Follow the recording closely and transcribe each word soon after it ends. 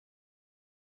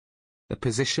The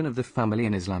position of the family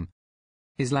in Islam.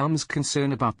 Islam's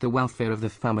concern about the welfare of the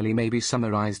family may be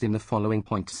summarized in the following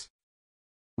points.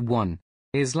 1.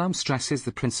 Islam stresses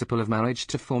the principle of marriage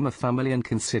to form a family and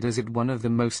considers it one of the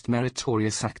most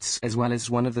meritorious acts as well as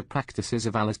one of the practices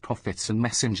of Allah's prophets and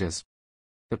messengers.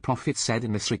 The Prophet said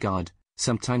in this regard,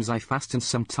 "Sometimes I fast and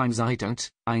sometimes I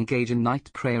don't, I engage in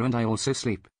night prayer and I also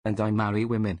sleep, and I marry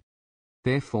women.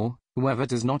 Therefore, whoever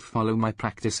does not follow my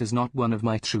practice is not one of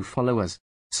my true followers."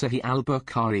 Sahih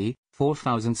al-Bukhari,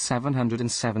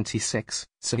 4776,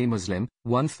 Sahih Muslim,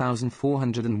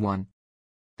 1401.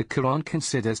 The Quran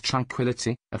considers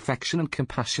tranquility, affection and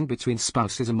compassion between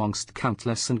spouses amongst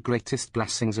countless and greatest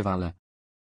blessings of Allah.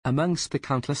 Amongst the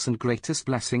countless and greatest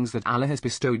blessings that Allah has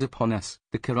bestowed upon us,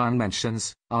 the Quran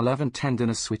mentions our love and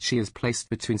tenderness which He has placed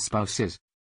between spouses.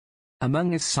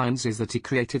 Among His signs is that He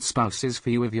created spouses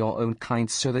for you of your own kind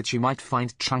so that you might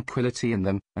find tranquility in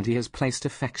them, and He has placed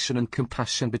affection and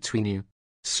compassion between you.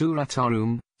 Surah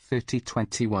Ar-Rum,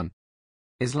 30:21.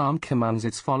 Islam commands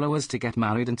its followers to get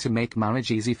married and to make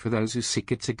marriage easy for those who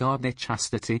seek it to guard their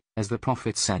chastity, as the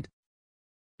Prophet said.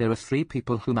 There are 3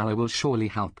 people whom Allah will surely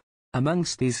help.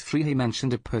 Amongst these 3 He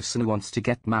mentioned a person who wants to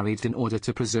get married in order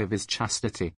to preserve his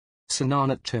chastity.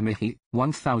 Sunan at-Tirmidhi,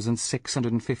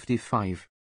 1655.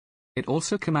 It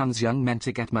also commands young men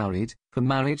to get married, for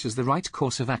marriage is the right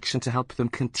course of action to help them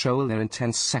control their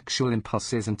intense sexual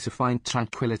impulses and to find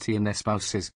tranquility in their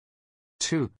spouses.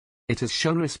 2. It has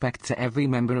shown respect to every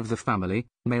member of the family,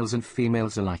 males and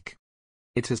females alike.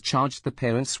 It has charged the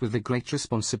parents with the great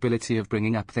responsibility of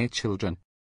bringing up their children.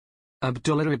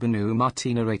 Abdullah ibn Umar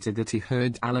narrated that he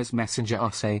heard Allah's Messenger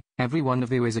say, "Every one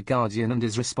of you is a guardian and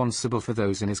is responsible for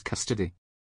those in his custody.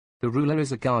 The ruler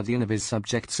is a guardian of his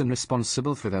subjects and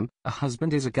responsible for them, a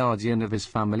husband is a guardian of his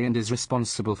family and is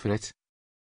responsible for it.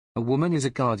 A woman is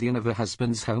a guardian of her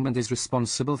husband's home and is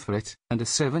responsible for it, and a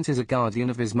servant is a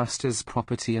guardian of his master's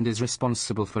property and is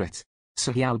responsible for it."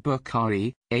 Sahih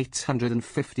al-Bukhari,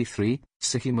 853,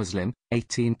 Sahih Muslim,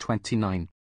 1829.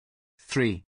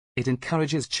 3. It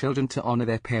encourages children to honor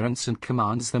their parents and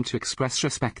commands them to express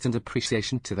respect and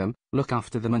appreciation to them, look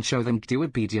after them and show them due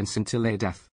obedience until their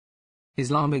death.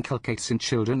 Islam inculcates in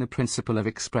children the principle of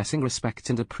expressing respect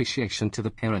and appreciation to the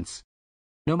parents.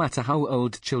 No matter how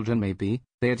old children may be,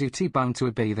 they are duty-bound to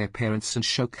obey their parents and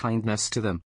show kindness to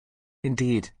them.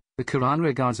 Indeed, the Quran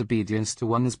regards obedience to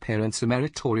one's parents a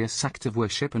meritorious act of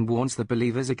worship and warns the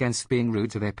believers against being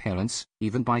rude to their parents,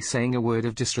 even by saying a word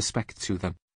of disrespect to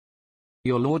them.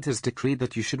 Your Lord has decreed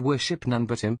that you should worship none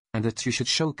but Him, and that you should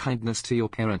show kindness to your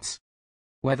parents.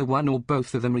 Whether one or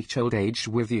both of them reach old age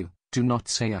with you, do not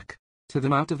say yuck to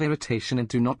them out of irritation and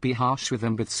do not be harsh with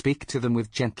them but speak to them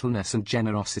with gentleness and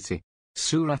generosity.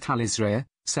 Surah Al-Isra,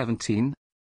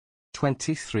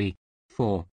 17:23.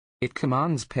 4. It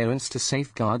commands parents to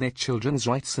safeguard their children's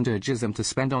rights and urges them to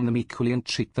spend on them equally and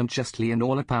treat them justly in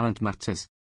all apparent matters.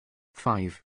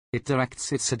 5. It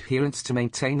directs its adherents to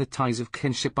maintain the ties of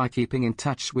kinship by keeping in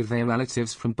touch with their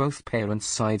relatives from both parents'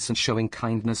 sides and showing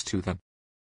kindness to them.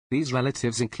 These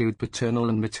relatives include paternal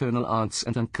and maternal aunts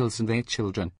and uncles and their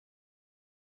children.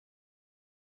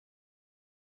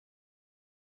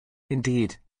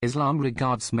 Indeed, Islam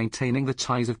regards maintaining the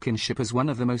ties of kinship as one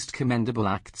of the most commendable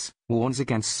acts, warns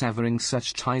against severing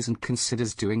such ties and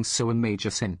considers doing so a major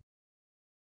sin.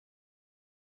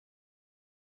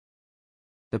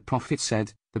 The Prophet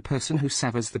said, "The person who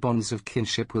severs the bonds of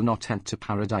kinship will not enter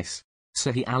paradise."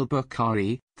 Sahih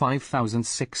al-Bukhari,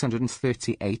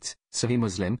 5638, Sahih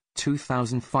Muslim,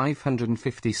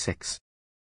 2556.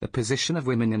 The position of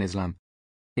women in Islam.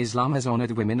 Islam has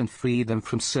honored women and freed them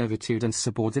from servitude and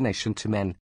subordination to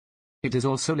men. It has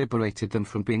also liberated them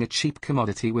from being a cheap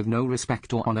commodity with no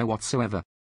respect or honor whatsoever.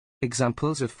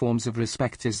 Examples of forms of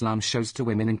respect Islam shows to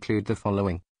women include the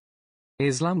following.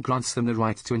 Islam grants them the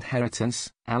right to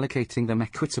inheritance, allocating them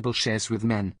equitable shares with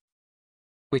men,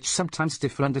 which sometimes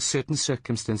differ under certain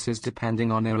circumstances depending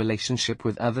on their relationship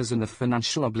with others and the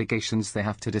financial obligations they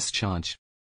have to discharge.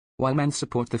 While men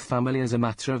support the family as a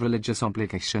matter of religious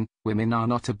obligation, women are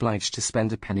not obliged to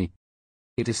spend a penny.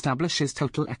 It establishes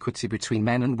total equity between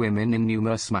men and women in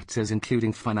numerous matters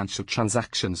including financial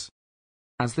transactions.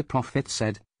 As the Prophet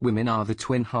said, women are the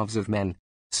twin halves of men.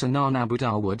 Sunan Abu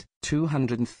Dawud,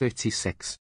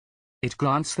 236. It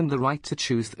grants them the right to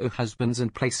choose their husbands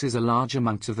and places a large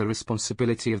amount of the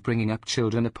responsibility of bringing up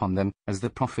children upon them, as the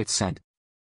Prophet said.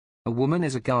 A woman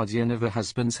is a guardian of her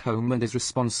husband's home and is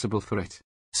responsible for it.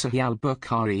 Sahih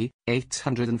al-Bukhari,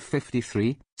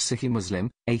 853, Sahih Muslim,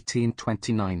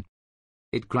 1829.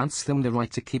 It grants them the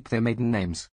right to keep their maiden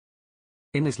names.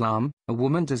 In Islam, a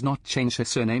woman does not change her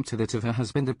surname to that of her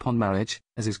husband upon marriage,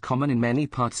 as is common in many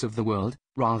parts of the world.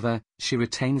 Rather, she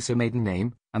retains her maiden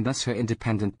name, and thus her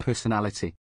independent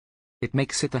personality. It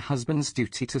makes it the husband's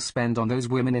duty to spend on those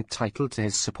women entitled to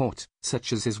his support,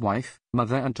 such as his wife,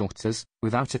 mother and daughters,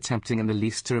 without attempting in the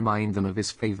least to remind them of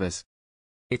his favors.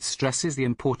 It stresses the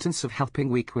importance of helping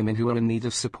weak women who are in need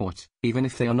of support, even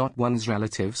if they are not one's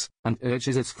relatives, and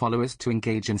urges its followers to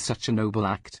engage in such a noble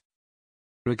act.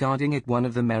 Regarding it one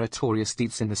of the meritorious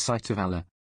deeds in the sight of Allah.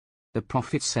 The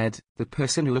Prophet said, "The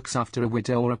person who looks after a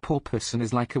widow or a poor person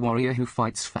is like a warrior who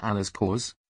fights for Allah's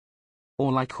cause,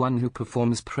 or like one who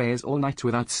performs prayers all night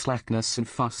without slackness and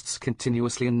fasts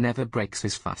continuously and never breaks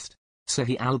his fast."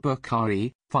 Sahih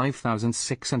al-Bukhari,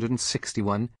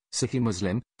 5661, Sahih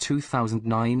Muslim,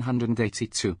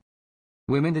 2982.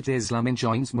 Women that Islam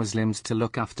enjoins Muslims to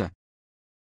look after.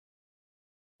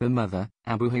 The mother,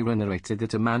 Abu Hurairah narrated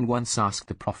that a man once asked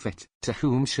the Prophet, "To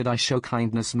whom should I show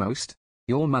kindness most?"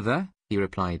 "Your mother," he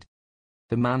replied.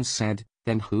 The man said,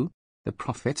 "Then who?" The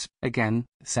Prophet, again,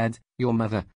 said, "Your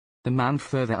mother." The man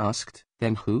further asked,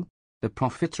 "Then who?" The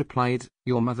Prophet replied,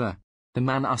 "Your mother." The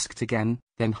man asked again,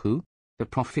 "Then who?" The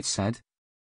Prophet said,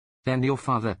 "Then your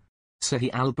father." Sahih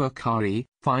al-Bukhari,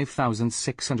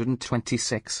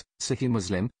 5626, Sahih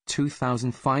Muslim,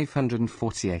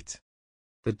 2548.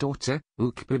 The daughter,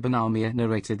 Uqba ibn Amir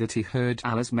narrated that he heard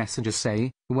Allah's Messenger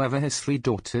say, "Whoever has 3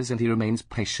 daughters and he remains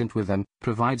patient with them,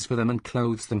 provides for them and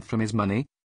clothes them from his money,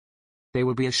 they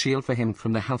will be a shield for him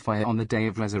from the hellfire on the day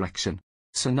of resurrection."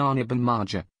 Sunan ibn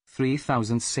Majah,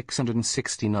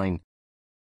 3669.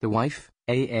 The wife,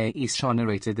 Isha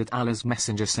narrated that Allah's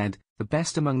Messenger said, "The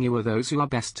best among you are those who are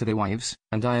best to their wives,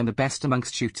 and I am the best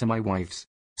amongst you to my wives."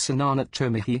 Sunan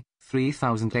at-Tirmidhi,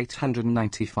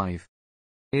 3895.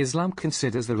 Islam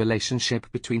considers the relationship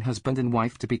between husband and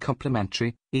wife to be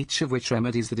complementary, each of which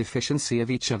remedies the deficiency of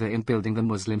each other in building the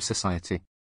Muslim society.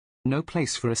 No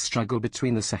place for a struggle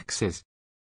between the sexes.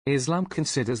 Islam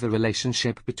considers the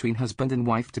relationship between husband and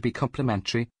wife to be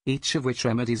complementary, each of which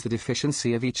remedies the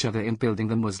deficiency of each other in building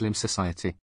the Muslim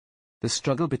society. The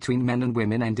struggle between men and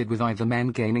women ended with either men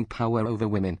gaining power over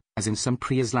women, as in some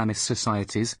pre-Islamist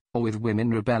societies, or with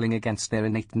women rebelling against their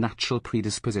innate natural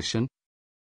predisposition,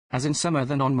 as in some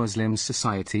other non-Muslim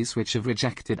societies which have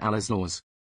rejected Allah's laws.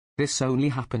 This only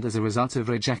happened as a result of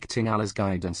rejecting Allah's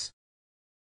guidance.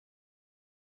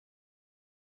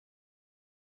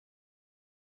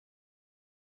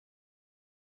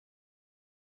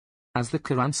 As the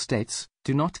Quran states,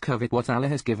 "Do not covet what Allah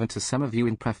has given to some of you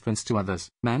in preference to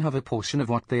others. Men have a portion of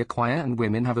what they acquire and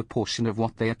women have a portion of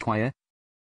what they acquire."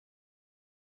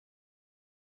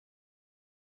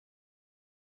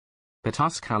 But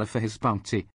ask Allah for his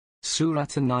bounty. Surah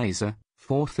An-Nisa,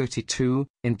 432.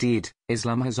 Indeed,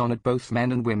 Islam has honored both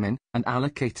men and women, and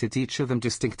allocated each of them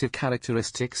distinctive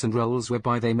characteristics and roles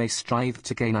whereby they may strive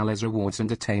to gain Allah's rewards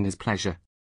and attain his pleasure.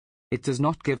 It does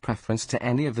not give preference to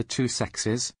any of the 2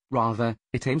 sexes, rather,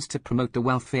 it aims to promote the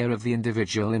welfare of the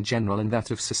individual in general and that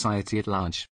of society at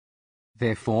large.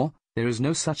 Therefore, there is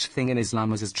no such thing in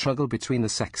Islam as a struggle between the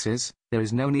sexes, there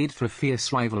is no need for a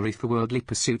fierce rivalry for worldly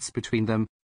pursuits between them,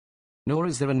 nor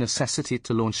is there a necessity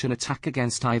to launch an attack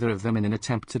against either of them in an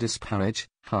attempt to disparage,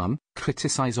 harm,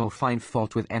 criticize or find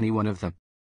fault with any one of them.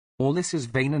 All this is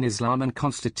vain in Islam and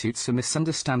constitutes a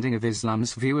misunderstanding of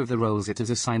Islam's view of the roles it has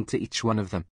assigned to each one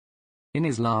of them. In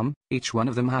Islam, each one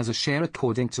of them has a share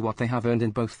according to what they have earned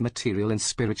in both material and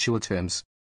spiritual terms.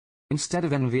 Instead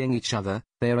of envying each other,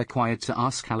 they are required to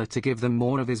ask Allah to give them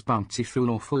more of his bounty through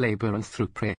lawful labor and through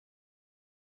prayer.